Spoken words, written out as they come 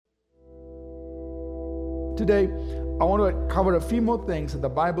Today, I want to cover a few more things that the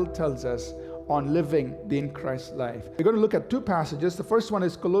Bible tells us on living the in Christ life. We're going to look at two passages. The first one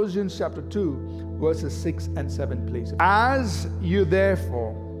is Colossians chapter 2, verses 6 and 7, please. As you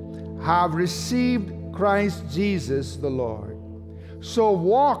therefore have received Christ Jesus the Lord, so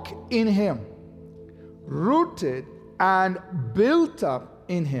walk in him, rooted and built up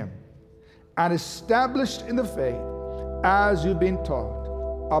in him, and established in the faith as you've been taught,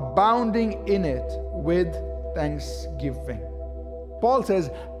 abounding in it with thanksgiving. Paul says,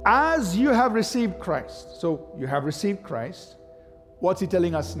 as you have received Christ. So you have received Christ. What's he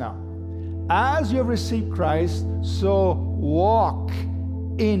telling us now? As you have received Christ, so walk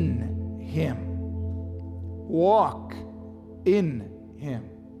in him. Walk in him.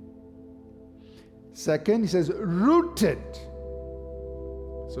 Second, he says, rooted.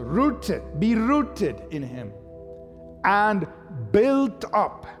 So rooted, be rooted in him and built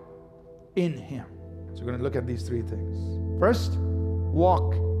up in him. So we're going to look at these three things. First,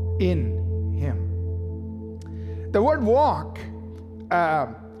 walk in him. The word walk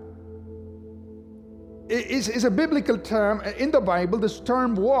is a biblical term. In the Bible, this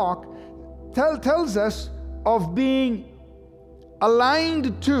term walk tells us of being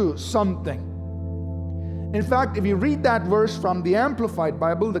aligned to something. In fact, if you read that verse from the Amplified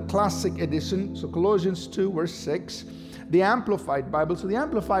Bible, the classic edition, so Colossians 2 verse 6, the Amplified Bible. So the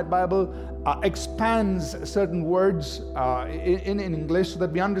Amplified Bible expands certain words in English so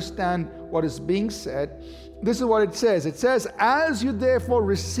that we understand what is being said. This is what it says. It says, as you therefore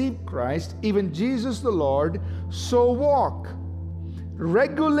receive Christ, even Jesus the Lord, so walk.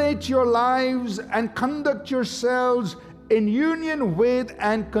 Regulate your lives and conduct yourselves in union with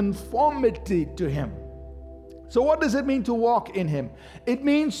and conformity to him. So what does it mean to walk in him? It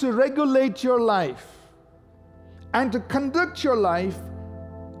means to regulate your life and to conduct your life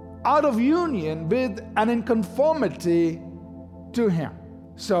out of union with and in conformity to him.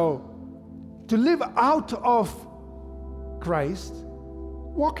 So to live out of Christ,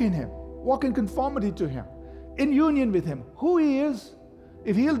 walk in him, walk in conformity to him, in union with him, who he is.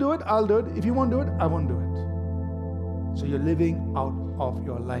 If he'll do it, I'll do it. If he won't do it, I won't do it. So you're living out of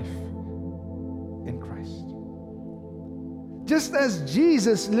your life in Christ. Just as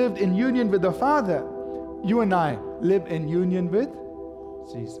Jesus lived in union with the Father, you and I live in union with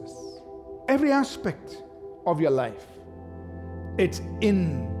Jesus. Every aspect of your life, it's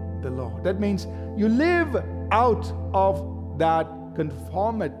in the Lord. That means you live out of that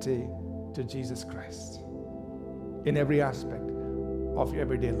conformity to Jesus Christ in every aspect of your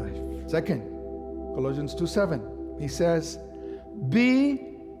everyday life. Second, Colossians 2:7, he says,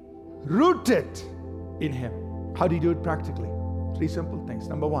 be rooted in him. How do you do it practically? Three simple things.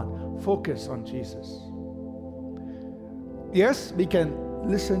 Number one, focus on Jesus. Yes, we can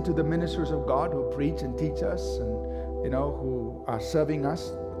listen to the ministers of God who preach and teach us and, who are serving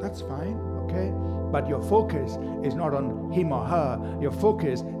us. That's fine, okay? But your focus is not on him or her. Your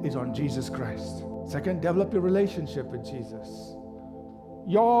focus is on Jesus Christ. Second, develop your relationship with Jesus.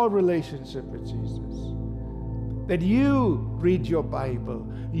 Your relationship with Jesus. That you read your Bible,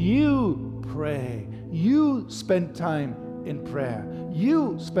 you pray, you spend time in prayer,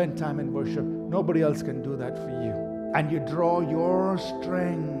 you spend time in worship. Nobody else can do that for you. And you draw your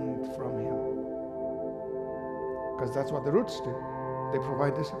strength from him. Because that's what the roots do. They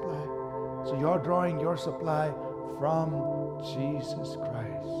provide the supply. So you're drawing your supply from Jesus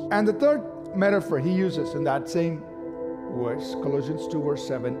Christ. And the third metaphor he uses in that same verse, Colossians 2 verse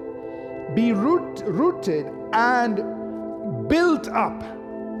 7, be rooted and built up.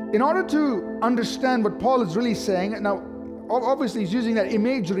 In order to understand what Paul is really saying, now obviously he's using that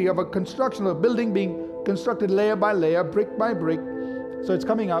imagery of a construction of a building being constructed layer by layer, brick by brick. So it's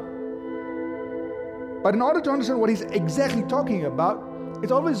coming up. But in order to understand what he's exactly talking about,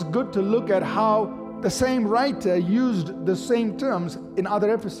 it's always good to look at how the same writer used the same terms in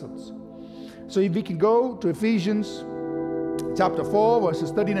other epistles. So if we can go to Ephesians chapter 4,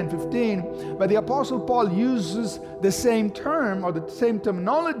 verses 13 and 15, where the Apostle Paul uses the same term or the same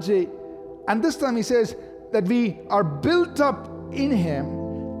terminology, and this time he says that we are built up in him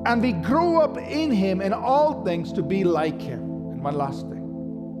and we grow up in him in all things to be like him. And one last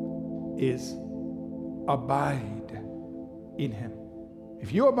thing is abide in him.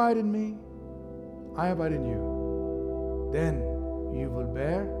 If you abide in me, I abide in you, then you will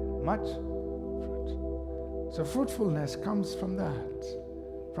bear much fruit. So fruitfulness comes from that,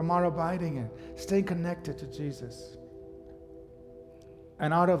 from our abiding and staying connected to Jesus.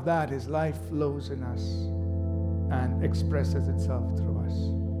 And out of that, his life flows in us and expresses itself through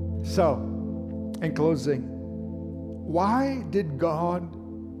us. So, in closing, why did God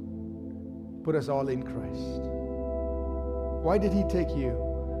put us all in Christ? Why did He take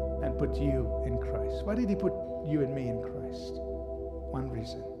you and put you in Christ? Why did He put you and me in Christ? One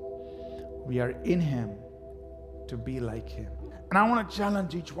reason. We are in Him to be like Him. And I want to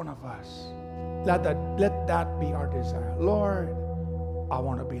challenge each one of us. Let that be our desire. Lord, I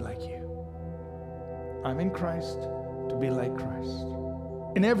want to be like you. I'm in Christ to be like Christ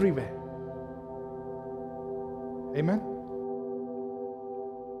in every way. Amen.